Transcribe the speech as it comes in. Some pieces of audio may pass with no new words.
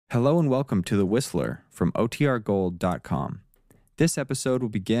Hello and welcome to The Whistler from OTRGold.com. This episode will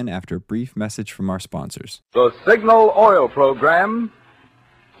begin after a brief message from our sponsors. The Signal Oil Program,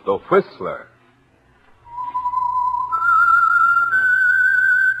 The Whistler.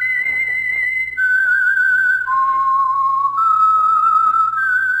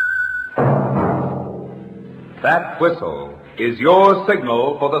 That whistle is your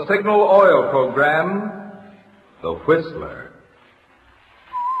signal for the Signal Oil Program, The Whistler.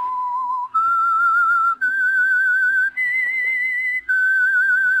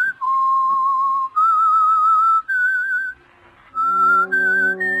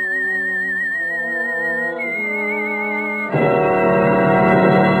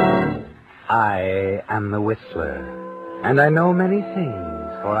 I am the Whistler, and I know many things,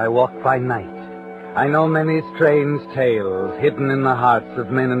 for I walk by night. I know many strange tales hidden in the hearts of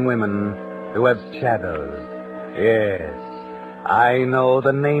men and women who have shadows. Yes, I know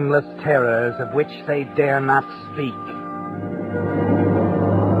the nameless terrors of which they dare not speak.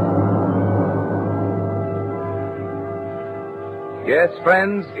 Yes,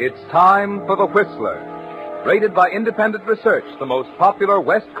 friends, it's time for The Whistler. Rated by independent research, the most popular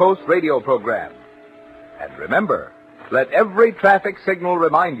West Coast radio program. And remember, let every traffic signal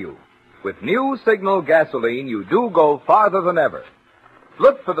remind you, with new Signal gasoline, you do go farther than ever.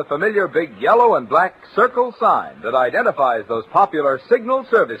 Look for the familiar big yellow and black circle sign that identifies those popular Signal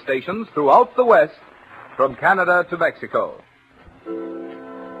service stations throughout the West, from Canada to Mexico.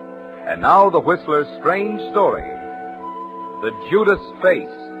 And now the Whistler's strange story, The Judas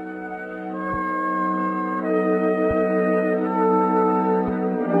Face.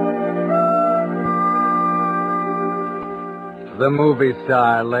 The movie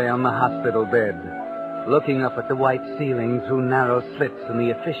star lay on the hospital bed, looking up at the white ceiling through narrow slits in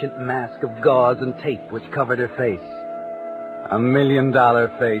the efficient mask of gauze and tape which covered her face. $1 million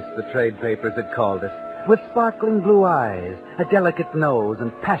face, the trade papers had called it, with sparkling blue eyes, a delicate nose,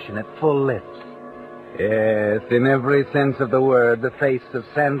 and passionate full lips. Yes, in every sense of the word, the face of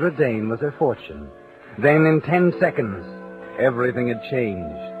Sandra Dane was her fortune. Then, in 10 seconds, everything had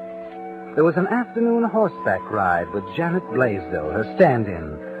changed. There was an afternoon horseback ride with Janet Blaisdell, her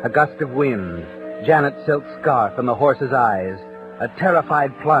stand-in, a gust of wind, Janet's silk scarf in the horse's eyes, a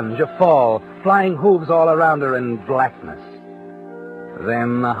terrified plunge, a fall, flying hooves all around her, and blackness.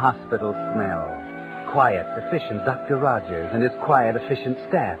 Then the hospital smell. Quiet, efficient Dr. Rogers and his quiet, efficient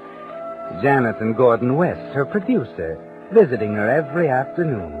staff. Janet and Gordon West, her producer, visiting her every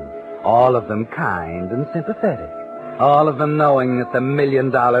afternoon. All of them kind and sympathetic. All of them knowing that the $1 million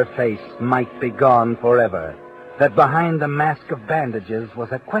face might be gone forever. That behind the mask of bandages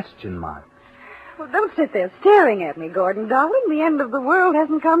was a question mark. Well, don't sit there staring at me, Gordon, darling. The end of the world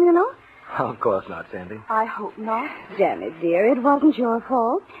hasn't come, you know. Of course not, Sandy. I hope not. Janet, dear, it wasn't your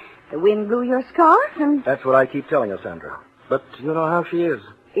fault. The wind blew your scarf and... That's what I keep telling her, Sandra. But you know how she is.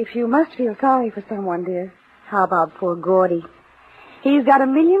 If you must feel sorry for someone, dear, how about poor Gordy? He's got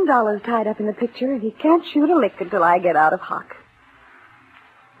 $1 million tied up in the picture, and he can't shoot a lick until I get out of hock.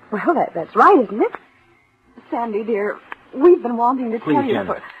 Well, that's right, isn't it? Sandy, dear, we've been wanting to tell you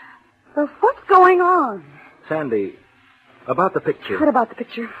Janet. Well, what's going on? Sandy, about the picture. What about the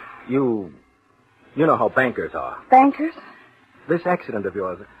picture? You know how bankers are. Bankers? This accident of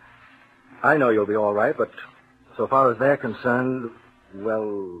yours, I know you'll be all right, but so far as they're concerned,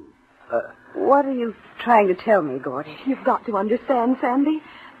 well... What are you trying to tell me, Gordy? You've got to understand, Sandy.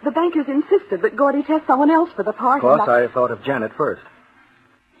 The bankers insisted that Gordy test someone else for the part. Of course, I thought of Janet first.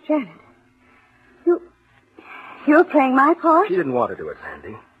 Janet, you're playing my part? She didn't want to do it,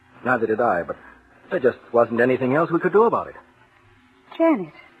 Sandy. Neither did I, but there just wasn't anything else we could do about it.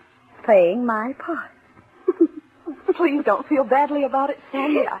 Janet, playing my part. Please don't feel badly about it,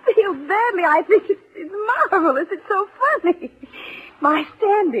 Sandy. I feel badly. I think it's marvelous. It's so funny. My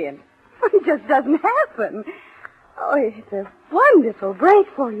stand-in. It just doesn't happen. Oh, it's a wonderful break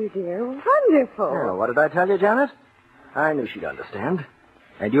for you, dear. Wonderful. Well, what did I tell you, Janet? I knew she'd understand.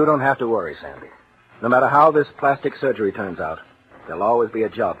 And you don't have to worry, Sandy. No matter how this plastic surgery turns out, there'll always be a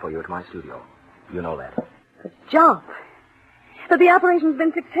job for you at my studio. You know that. A job? But the operation's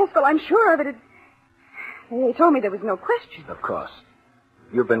been successful. I'm sure of it. They told me there was no question. Of course.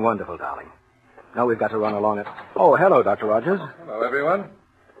 You've been wonderful, darling. Now we've got to run along it. Oh, hello, Dr. Rogers. Hello, everyone.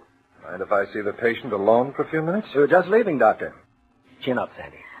 Mind if I see the patient alone for a few minutes? You're just leaving, Doctor. Chin up,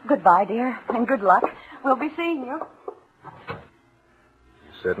 Sandy. Goodbye, dear, and good luck. We'll be seeing you. You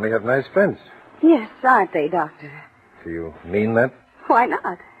certainly have nice friends. Yes, aren't they, Doctor? Do you mean that? Why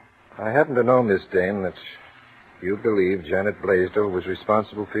not? I happen to know, Miss Dane, that you believe Janet Blaisdell was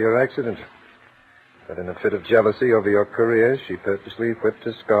responsible for your accident. But in a fit of jealousy over your career, she purposely whipped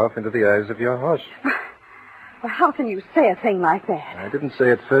a scarf into the eyes of your horse. Well, how can you say a thing like that? I didn't say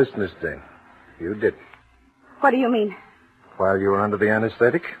it first, Miss Dane. You did. What do you mean? While you were under the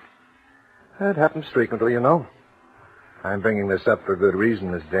anesthetic. That happens frequently, you know. I'm bringing this up for good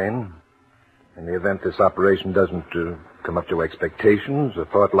reason, Miss Dane. In the event this operation doesn't come up to expectations, a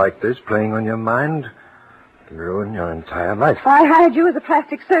thought like this playing on your mind can ruin your entire life. I hired you as a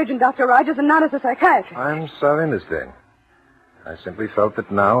plastic surgeon, Dr. Rogers, and not as a psychiatrist. I'm sorry, Miss Dane. I simply felt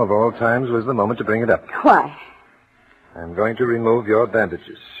that now, of all times, was the moment to bring it up. Why? I'm going to remove your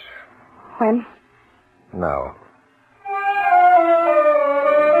bandages. When? Now.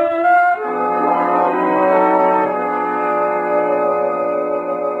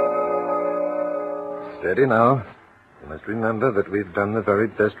 Steady now. You must remember that we've done the very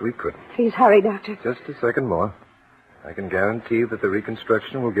best we could. Please hurry, Doctor. Just a second more. I can guarantee that the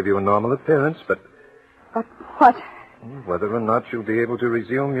reconstruction will give you a normal appearance, but... But what? Whether or not you'll be able to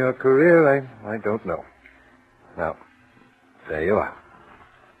resume your career, I don't know. Now, there you are.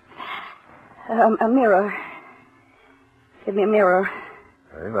 A mirror. Give me a mirror.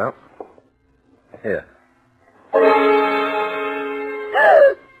 Very well. Here.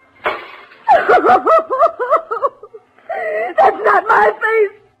 That's not my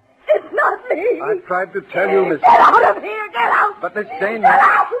face. It's not me. I tried to tell you, Miss... Get out of here. Get out. But Miss Dane... Get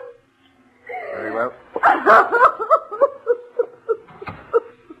out. Very well.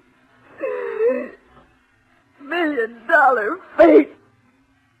 $1 million face.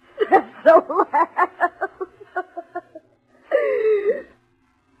 That's so loud.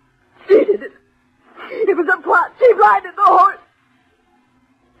 She did it. It was a plot. She blinded the horse.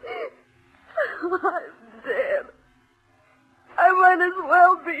 I'm dead. I might as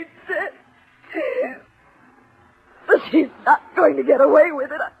well be dead. But she's not going to get away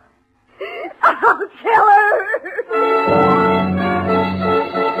with it. I'll kill her.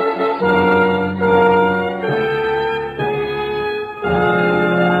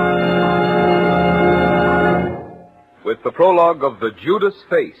 With the prologue of The Judas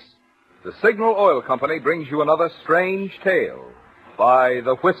Face, the Signal Oil Company brings you another strange tale by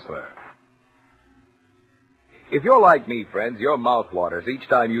The Whistler. If you're like me, friends, your mouth waters each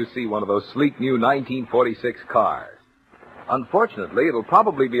time you see one of those sleek new 1946 cars. Unfortunately, it'll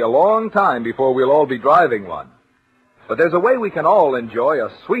probably be a long time before we'll all be driving one. But there's a way we can all enjoy a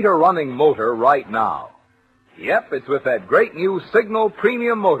sweeter running motor right now. Yep, it's with that great new Signal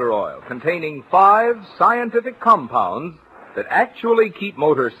Premium Motor Oil containing 5 scientific compounds that actually keep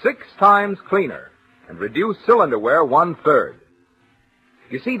motors 6 times cleaner and reduce cylinder wear 1/3.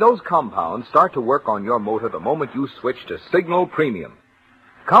 You see, those compounds start to work on your motor the moment you switch to Signal Premium.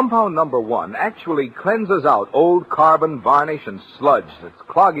 Compound number 1 actually cleanses out old carbon, varnish, and sludge that's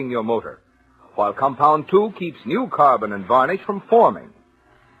clogging your motor, while compound 2 keeps new carbon and varnish from forming.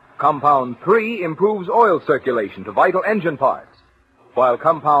 Compound 3 improves oil circulation to vital engine parts, while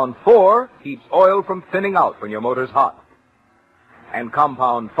compound 4 keeps oil from thinning out when your motor's hot. And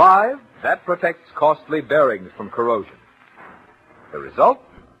compound 5, that protects costly bearings from corrosion. The result?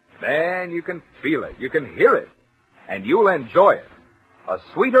 Man, you can feel it, you can hear it, and you'll enjoy it. A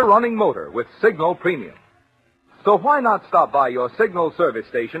sweeter running motor with Signal Premium. So why not stop by your Signal service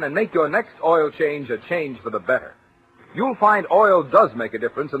station and make your next oil change a change for the better? You'll find oil does make a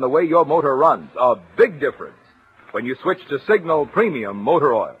difference in the way your motor runs, a big difference, when you switch to Signal Premium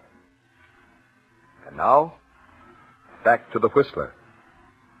Motor Oil. And now, back to the Whistler.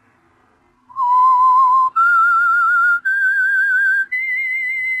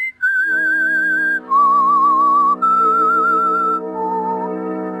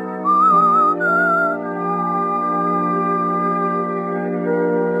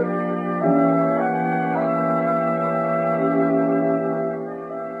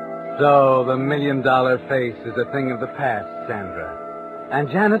 So, the $1 million face is a thing of the past, Sandra. And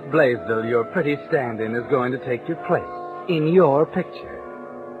Janet Blaisdell, your pretty stand-in, is going to take your place in your picture.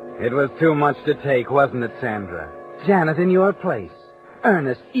 It was too much to take, wasn't it, Sandra? Janet in your place.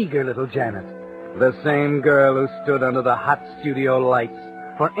 Earnest, eager little Janet. The same girl who stood under the hot studio lights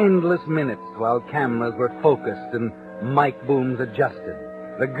for endless minutes while cameras were focused and mic booms adjusted.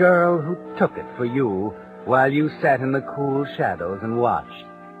 The girl who took it for you while you sat in the cool shadows and watched.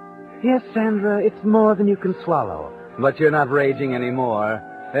 Yes, Sandra, it's more than you can swallow. But you're not raging anymore.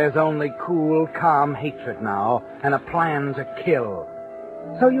 There's only cool, calm hatred now, and a plan to kill.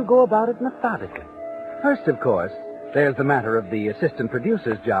 So you go about it methodically. First, of course, there's the matter of the assistant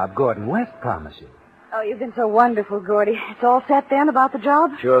producer's job Gordon West promised you. Oh, you've been so wonderful, Gordy. It's all set then about the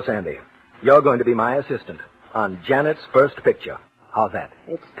job? Sure, Sandy. You're going to be my assistant on Janet's first picture. How's that?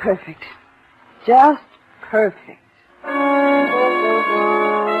 It's perfect. Just perfect.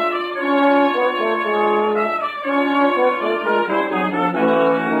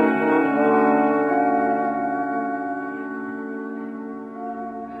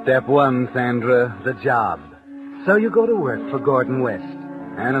 Step one, Sandra, the job. So you go to work for Gordon West.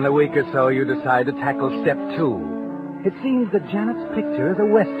 And in a week or so, you decide to tackle step two. It seems that Janet's picture is a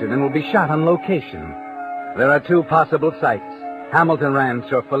Western and will be shot on location. There are two possible sites, Hamilton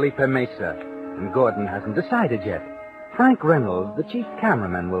Ranch or Felipe Mesa. And Gordon hasn't decided yet. Frank Reynolds, the chief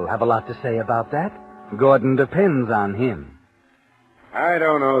cameraman, will have a lot to say about that. Gordon depends on him. I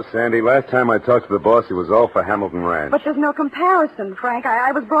don't know, Sandy. Last time I talked to the boss, he was all for Hamilton Ranch. But there's no comparison, Frank.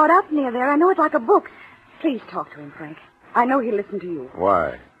 I was brought up near there. I know it like a book. Please talk to him, Frank. I know he'll listen to you.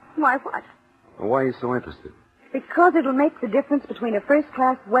 Why? Why what? Why are you so interested? Because it'll make the difference between a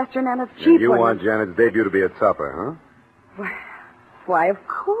first-class Western and a cheap You one. want Janet's debut to be a topper, huh? Why, of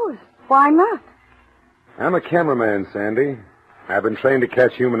course. Why not? I'm a cameraman, Sandy. I've been trained to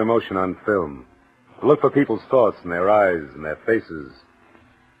catch human emotion on film. To look for people's thoughts in their eyes and their faces.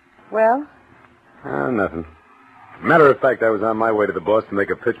 Well? Nothing. Matter of fact, I was on my way to the boss to make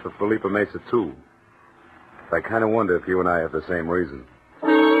a pitch for Felipe Mesa, too. I kind of wonder if you and I have the same reason.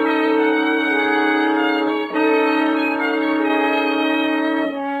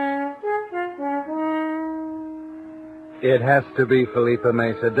 It has to be Felipe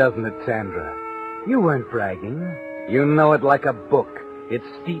Mesa, doesn't it, Sandra? You weren't bragging. You know it like a book. Its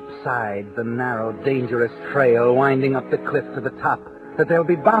steep sides, the narrow, dangerous trail winding up the cliff to the top that they'll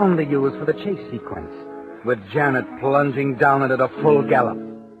be bound to use for the chase sequence, with Janet plunging down it at a full gallop,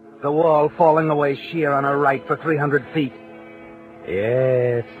 the wall falling away sheer on her right for 300 feet.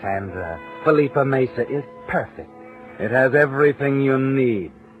 Yes, Sandra, Felipe Mesa is perfect. It has everything you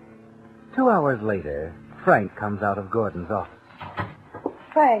need. 2 hours later, Frank comes out of Gordon's office.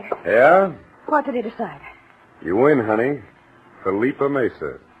 Frank, Yeah? what did he decide? You win, honey. Felipe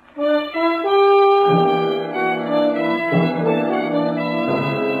Mesa.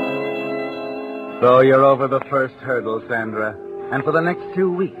 So you're over the first hurdle, Sandra. And for the next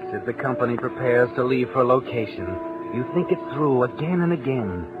 2 weeks, as the company prepares to leave for location, you think it through again and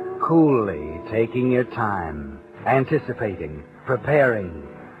again, coolly, taking your time, anticipating, preparing,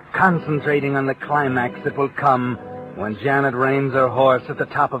 concentrating on the climax that will come when Janet reins her horse at the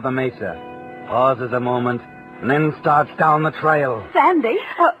top of the mesa, pauses a moment, and then starts down the trail. Sandy?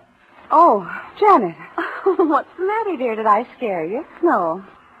 Janet. What's the matter, dear? Did I scare you? No,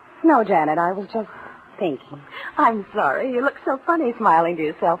 Janet, I was just thinking. I'm sorry. You look so funny smiling to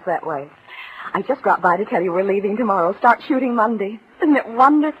yourself that way. I just dropped by to tell you we're leaving tomorrow. Start shooting Monday. Isn't it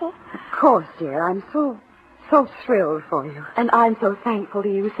wonderful? Of course, dear. I'm so thrilled for you. And I'm so thankful to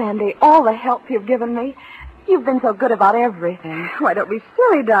you, Sandy. All the help you've given me. You've been so good about everything. Why, don't be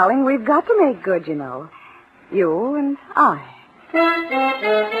silly, darling. We've got to make good, you know. You and I.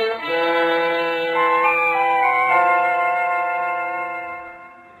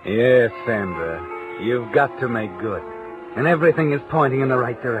 Yes, Sandra, you've got to make good. And everything is pointing in the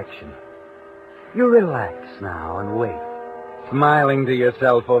right direction. You relax now and wait, smiling to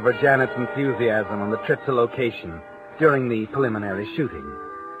yourself over Janet's enthusiasm on the trip to location during the preliminary shooting,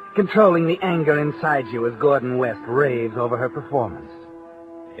 controlling the anger inside you as Gordon West raves over her performance.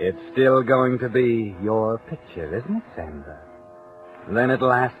 It's still going to be your picture, isn't it, Sandra? Then at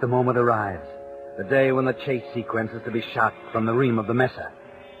last the moment arrives, the day when the chase sequence is to be shot from the ream of the mesa.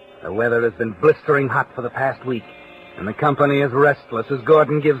 The weather has been blistering hot for the past week, and the company is restless as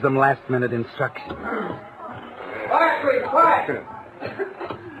Gordon gives them last-minute instructions. Quiet, please, quiet.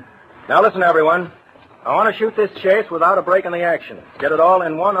 Now listen, everyone. I want to shoot this chase without a break in the action. Get it all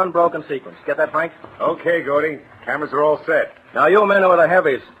in one unbroken sequence. Get that, Frank? Okay, Gordy. Cameras are all set. Now, you men who are the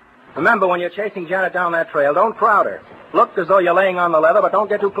heavies, remember when you're chasing Janet down that trail, don't crowd her. Look as though you're laying on the leather, but don't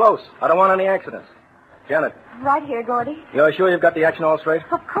get too close. I don't want any accidents. Janet, Right here, Gordy. you're sure you've got the action all straight?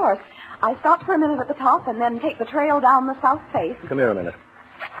 Of course. I stop for a minute at the top and then take the trail down the south face. Come here a minute.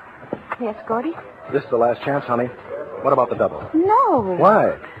 Yes, Gordy? This is the last chance, honey. What about the double? No.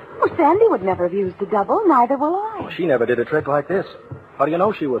 Why? Well, Sandy would never have used a double. Neither will I. She never did a trick like this. How do you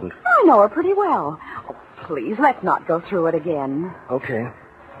know she wouldn't? I know her pretty well. Oh, please, let's not go through it again. Okay.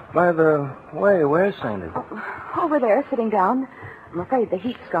 By the way, where's Sandy? Over there, sitting down. I'm afraid the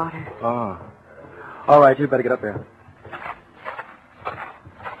heat's got her. Oh. All right, you better get up there.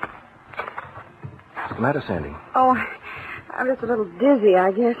 What's the matter, Sandy? Oh, I'm just a little dizzy,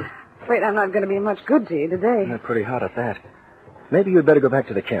 I guess. Afraid I'm not going to be much good to you today. You're pretty hot at that. Maybe you'd better go back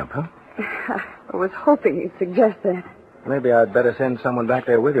to the camp, huh? I was hoping you'd suggest that. Maybe I'd better send someone back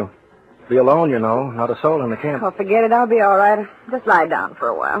there with you. Be alone, you know. Not a soul in the camp. Oh, forget it. I'll be all right. Just lie down for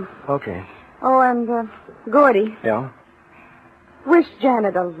a while. Okay. Oh, and, Gordy, Yeah? wish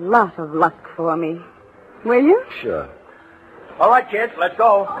Janet a lot of luck for me. Will you? Sure. All right, kids, let's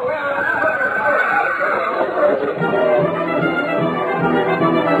go.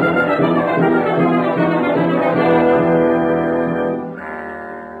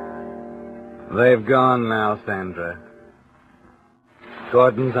 They've gone now, Sandra.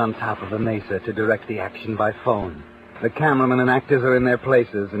 Gordon's on top of a mesa to direct the action by phone. The cameraman and actors are in their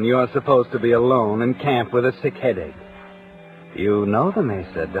places, and you're supposed to be alone in camp with a sick headache. You know the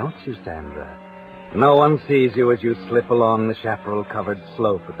mesa, don't you, Sandra? No one sees you as you slip along the chaparral-covered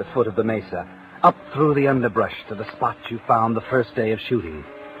slope at the foot of the mesa, up through the underbrush to the spot you found the first day of shooting,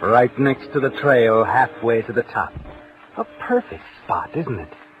 right next to the trail halfway to the top. A perfect spot, isn't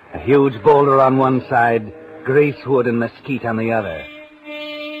it? A huge boulder on one side, greasewood and mesquite on the other.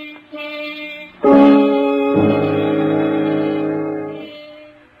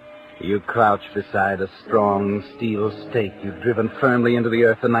 You crouch beside a strong steel stake you've driven firmly into the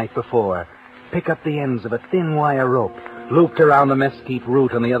earth the night before. Pick up the ends of a thin wire rope, looped around the mesquite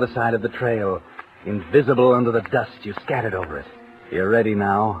root on the other side of the trail, invisible under the dust you scattered over it. You're ready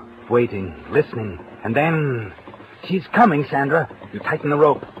now, waiting, listening, and then... She's coming, Sandra. You tighten the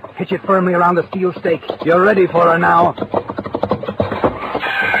rope, hitch it firmly around the steel stake. You're ready for her now.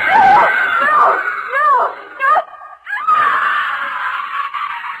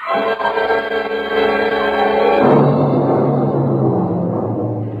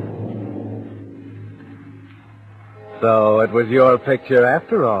 So it was your picture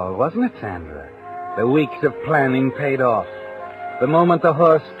after all, wasn't it, Sandra? The weeks of planning paid off. The moment the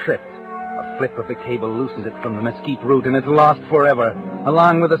horse tripped, a flip of the cable loosened it from the mesquite root, and it's lost forever,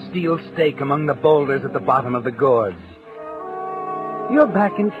 along with a steel stake among the boulders at the bottom of the gorge. You're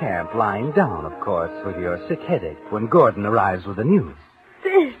back in camp, lying down, of course, with your sick headache when Gordon arrives with the news.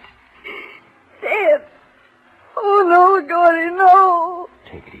 Dead. Oh, no, Gordy, no.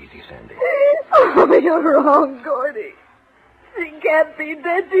 Take it easy, Sandy. Oh, you're wrong, Gordy. She can't be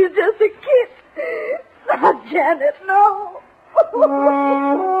dead. She's just a kid. Not Janet, no.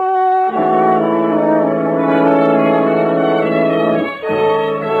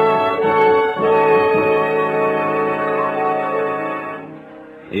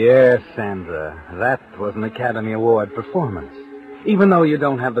 Yes, Sandra, that was an Academy Award performance. Even though you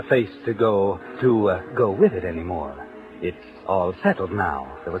don't have the face to go with it anymore. It's all settled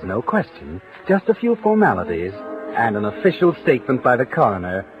now. There was no question, just a few formalities, and an official statement by the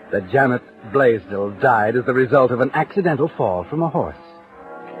coroner that Janet Blaisdell died as the result of an accidental fall from a horse.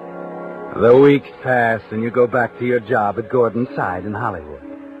 The weeks pass, and you go back to your job at Gordon's side in Hollywood.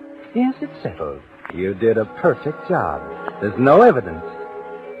 Yes, it's settled. You did a perfect job. There's no evidence.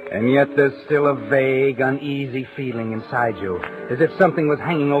 And yet there's still a vague, uneasy feeling inside you, as if something was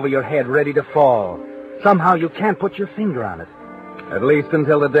hanging over your head, ready to fall. Somehow you can't put your finger on it. At least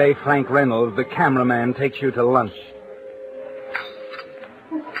until the day Frank Reynolds, the cameraman, takes you to lunch.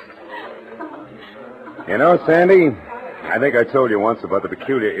 You know, Sandy, I think I told you once about the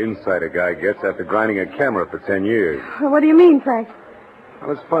peculiar insight a guy gets after grinding a camera for 10 years. What do you mean, Frank?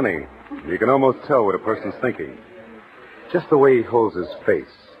 Well, it's funny. You can almost tell what a person's thinking. Just the way he holds his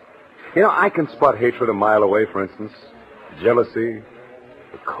face. You know, I can spot hatred a mile away, for instance. Jealousy.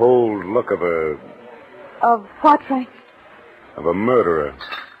 The cold look of a... Of what, Frank? Of a murderer.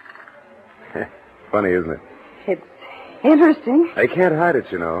 Funny, isn't it? It's interesting. They can't hide it,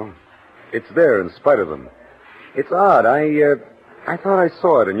 you know. It's there in spite of them. It's odd. I thought I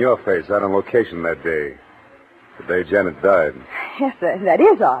saw it in your face out on location that day. The day Janet died. Yes, that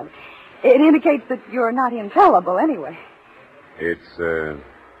is odd. It indicates that you're not infallible anyway. It's,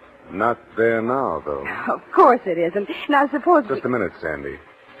 not there now, though. Of course it isn't. Now, suppose... Just a minute, Sandy.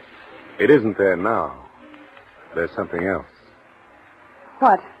 It isn't there now. There's something else.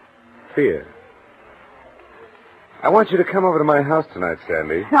 What? Fear. I want you to come over to my house tonight,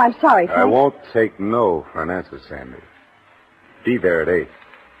 Sandy. No, I'm sorry, Frank. I won't take no for an answer, Sandy. Be there at 8.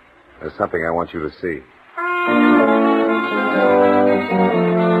 There's something I want you to see.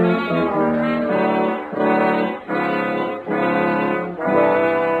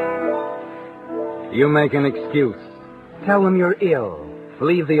 You make an excuse. Tell them you're ill.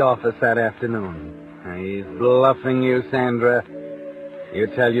 Leave the office that afternoon. He's bluffing you, Sandra. You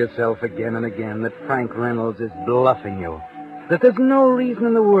tell yourself again and again that Frank Reynolds is bluffing you. That there's no reason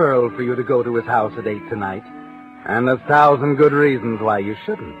in the world for you to go to his house at 8 tonight. And 1,000 good reasons why you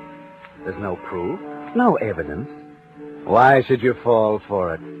shouldn't. There's no proof, no evidence. Why should you fall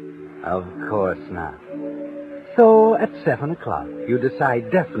for it? Of course not. So at 7 o'clock, you decide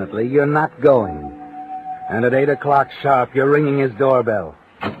definitely you're not going. And at 8 o'clock sharp, you're ringing his doorbell.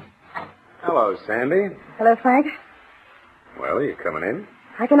 Hello, Sandy. Hello, Frank. Well, are you coming in?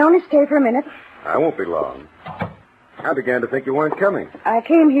 I can only stay for a minute. I won't be long. I began to think you weren't coming. I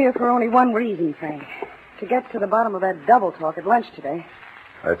came here for only one reason, Frank. To get to the bottom of that double talk at lunch today.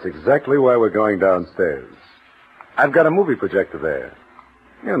 That's exactly why we're going downstairs. I've got a movie projector there.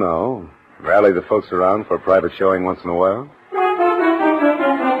 You know, rally the folks around for a private showing once in a while.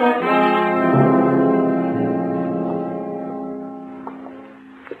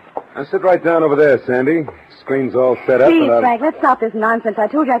 Now sit right down over there, Sandy. Screen's all set up. Please, Frank, let's stop this nonsense. I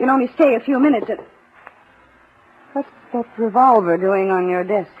told you I can only stay a few minutes. What's that revolver doing on your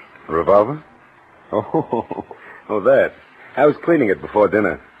desk? A revolver? Oh, that. I was cleaning it before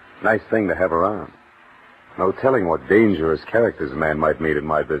dinner. Nice thing to have around. No telling what dangerous characters a man might meet in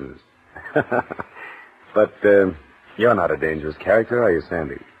my business. But you're not a dangerous character, are you,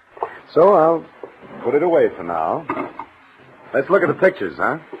 Sandy? So I'll put it away for now. Let's look at the pictures,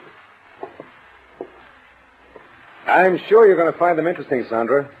 huh? I'm sure you're going to find them interesting,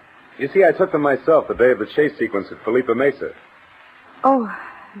 Sandra. You see, I took them myself the day of the chase sequence at Felipe Mesa. Oh,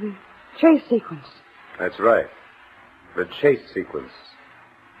 the chase sequence. That's right. The chase sequence.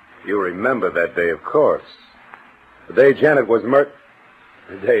 You remember that day, of course. The day Janet was murdered.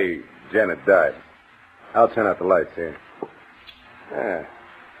 The day Janet died. I'll turn out the lights here.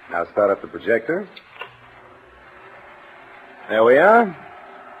 Now start up the projector. There we are.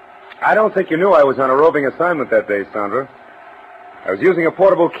 I don't think you knew I was on a roving assignment that day, Sandra. I was using a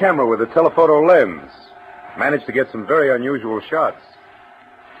portable camera with a telephoto lens. Managed to get some very unusual shots.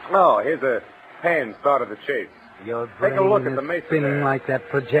 Oh, here's a pan start of the chase. Your Take a look brain at the is mesa spinning there. like that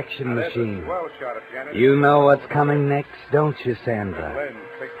projection There's a machine. swell shot of Janet. You know what's coming next, don't you, Sandra?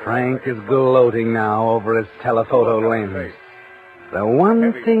 Frank is gloating now over his telephoto lens. The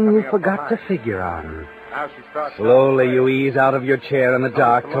one thing you forgot to figure on. Slowly you ease out of your chair in the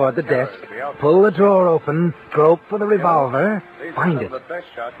dark toward the desk, pull the drawer open, grope for the revolver, find it.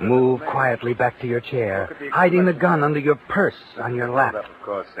 Move quietly back to your chair, hiding the gun under your purse on your lap. Of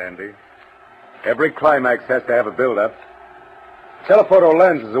course, Sandy. Every climax has to have a build-up. Telephoto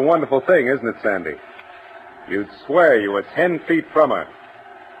lens is a wonderful thing, isn't it, Sandy? You'd swear you were 10 feet from her.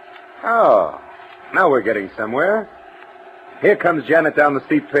 Oh, now we're getting somewhere. Here comes Janet down the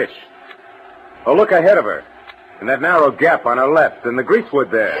steep pitch. Oh, look ahead of her. In that narrow gap on her left, and the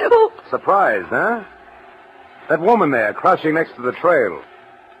greasewood there. Surprised, huh? That woman there, crouching next to the trail.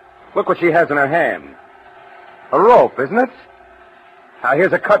 Look what she has in her hand. A rope, isn't it? Now,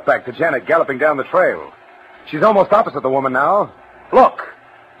 here's a cutback to Janet galloping down the trail. She's almost opposite the woman now. Look.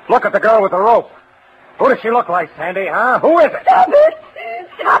 Look at the girl with the rope. Who does she look like, Sandy, huh? Who is it? Stop it!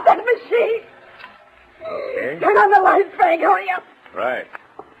 Stop that machine! Okay. Turn on the light, Frank. Hurry up. Right.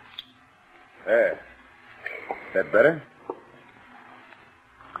 There. That better?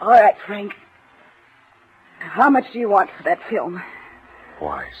 All right, Frank. How much do you want for that film?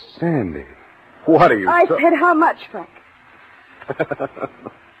 Why, Sandy. What are you... I said how much, Frank?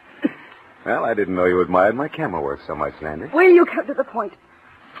 Well, I didn't know you admired my camera work so much, Sandy. Will you come to the point?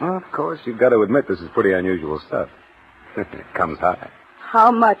 Well, of course, you've got to admit this is pretty unusual stuff. It comes high.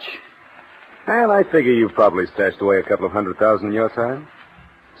 How much? And I figure you've probably stashed away a couple of $100,000 in your time.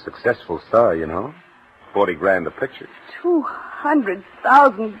 Successful star, you know. $40,000 a picture.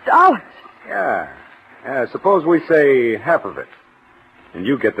 $200,000. Yeah. Suppose we say half of it. And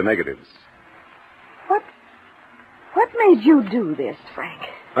you get the negatives. What made you do this, Frank?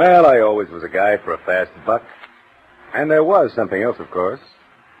 Well, I always was a guy for a fast buck. And there was something else, of course.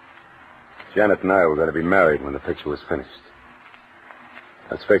 Janet and I were going to be married when the picture was finished.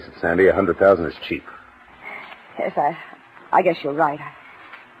 Let's face it, Sandy, $100,000 is cheap. Yes, I guess you're right.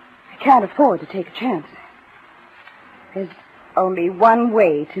 I can't afford to take a chance. There's only one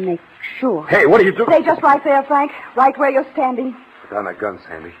way to make sure. Hey, what are you doing? Stay just right there, Frank. Right where you're standing. Put down that gun,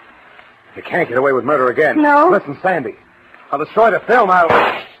 Sandy. You can't get away with murder again. No. Listen, Sandy. I'll destroy the film.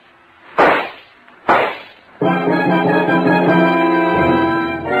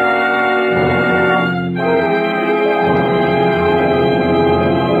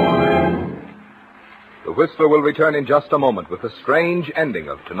 The Whistler will return in just a moment with the strange ending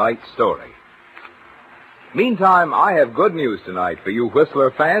of tonight's story. Meantime, I have good news tonight for you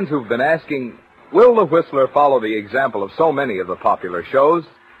Whistler fans who've been asking, will the Whistler follow the example of so many of the popular shows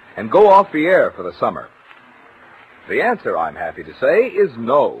and go off the air for the summer? The answer, I'm happy to say, is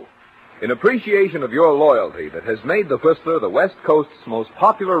no. In appreciation of your loyalty that has made the Whistler the West Coast's most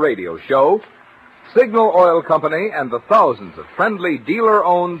popular radio show, Signal Oil Company and the thousands of friendly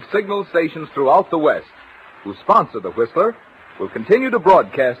dealer-owned signal stations throughout the West who sponsor the Whistler will continue to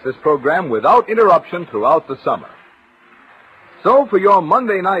broadcast this program without interruption throughout the summer. So, for your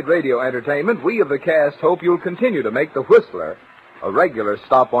Monday night radio entertainment, we of the cast hope you'll continue to make the Whistler a regular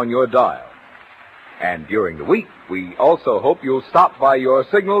stop on your dial. And during the week, we also hope you'll stop by your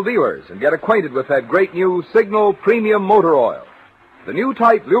Signal dealers and get acquainted with that great new Signal Premium Motor Oil, the new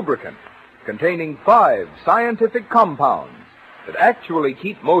type lubricant containing 5 scientific compounds that actually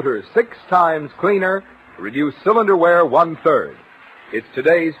keep motors 6 times cleaner, reduce cylinder wear 1/3. It's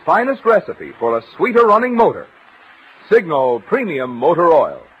today's finest recipe for a sweeter running motor. Signal Premium Motor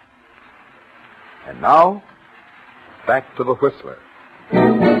Oil. And now, back to the Whistler.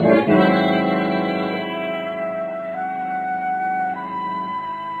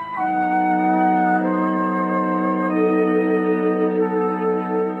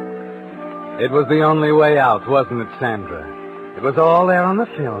 It was the only way out, wasn't it, Sandra? It was all there on the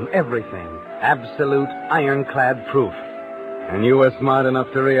film, everything. Absolute ironclad proof. And you were smart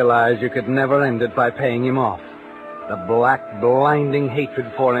enough to realize you could never end it by paying him off. The black, blinding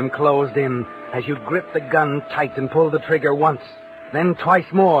hatred for him closed in as you gripped the gun tight and pulled the trigger once, then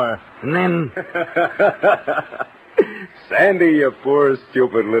twice more, and then... Sandy, you poor,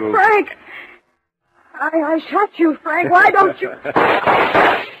 stupid little... Frank! I shot you, Frank. Why don't you...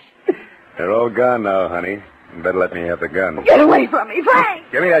 They're all gone now, honey. You better let me have the gun. Get away from me, Frank!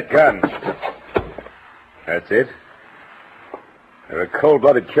 Give me that gun. That's it. You're a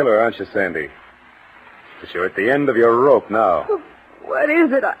cold-blooded killer, aren't you, Sandy? But you're at the end of your rope now. What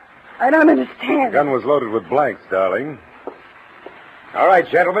is it? I don't understand. The gun was loaded with blanks, darling. All right,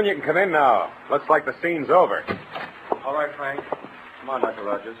 gentlemen, you can come in now. Looks like the scene's over. All right, Frank. Come on, Dr.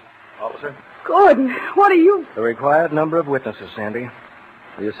 Rogers. Officer? Gordon, what are you... The required number of witnesses, Sandy.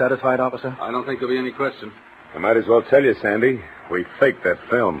 Are you satisfied, officer? I don't think there'll be any question. I might as well tell you, Sandy, we faked that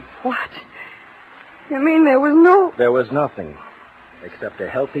film. What? You mean there was no... There was nothing except a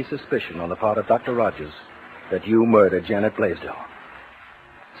healthy suspicion on the part of Dr. Rogers that you murdered Janet Blaisdell.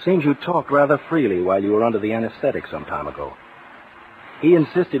 Seems you talked rather freely while you were under the anesthetic some time ago. He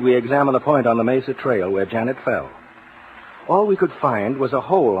insisted we examine the point on the Mesa Trail where Janet fell. All we could find was a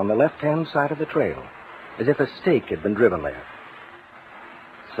hole on the left-hand side of the trail, as if a stake had been driven there.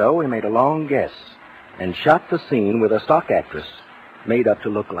 So we made a long guess and shot the scene with a stock actress made up to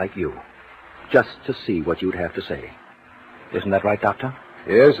look like you, just to see what you'd have to say. Isn't that right, Doctor?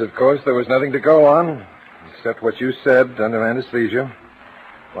 Yes, of course, there was nothing to go on, except what you said under anesthesia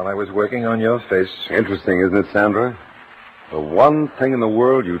while I was working on your face. Interesting, isn't it, Sandra? The one thing in the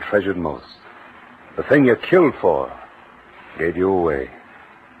world you treasured most, the thing you killed for, gave you away.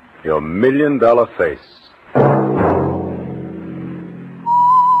 Your $1 million face.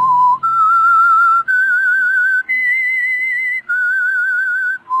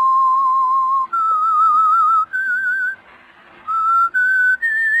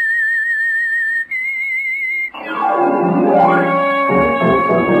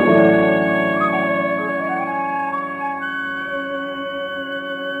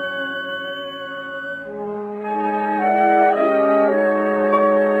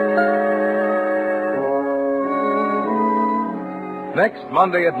 Next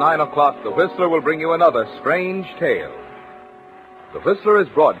Monday at 9 o'clock, the Whistler will bring you another strange tale. The Whistler is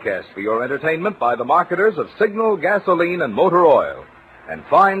broadcast for your entertainment by the marketers of Signal gasoline and motor oil and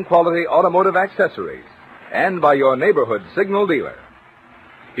fine quality automotive accessories, and by your neighborhood Signal dealer.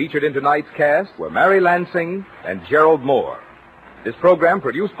 Featured in tonight's cast were Mary Lansing and Gerald Moore. This program,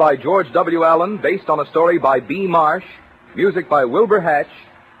 produced by George W. Allen, based on a story by B. Marsh, music by Wilbur Hatch,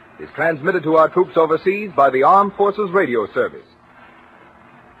 is transmitted to our troops overseas by the Armed Forces Radio Service.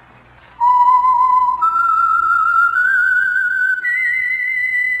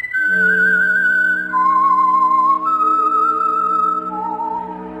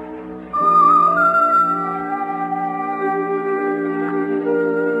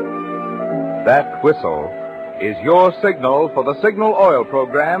 That whistle is your signal for the Signal Oil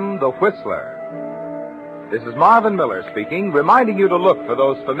program, The Whistler. This is Marvin Miller speaking, reminding you to look for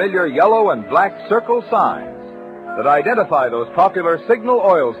those familiar yellow and black circle signs that identify those popular Signal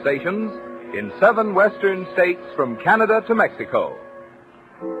Oil stations in 7 western states from Canada to Mexico.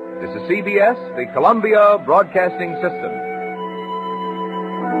 This is CBS, the Columbia Broadcasting System.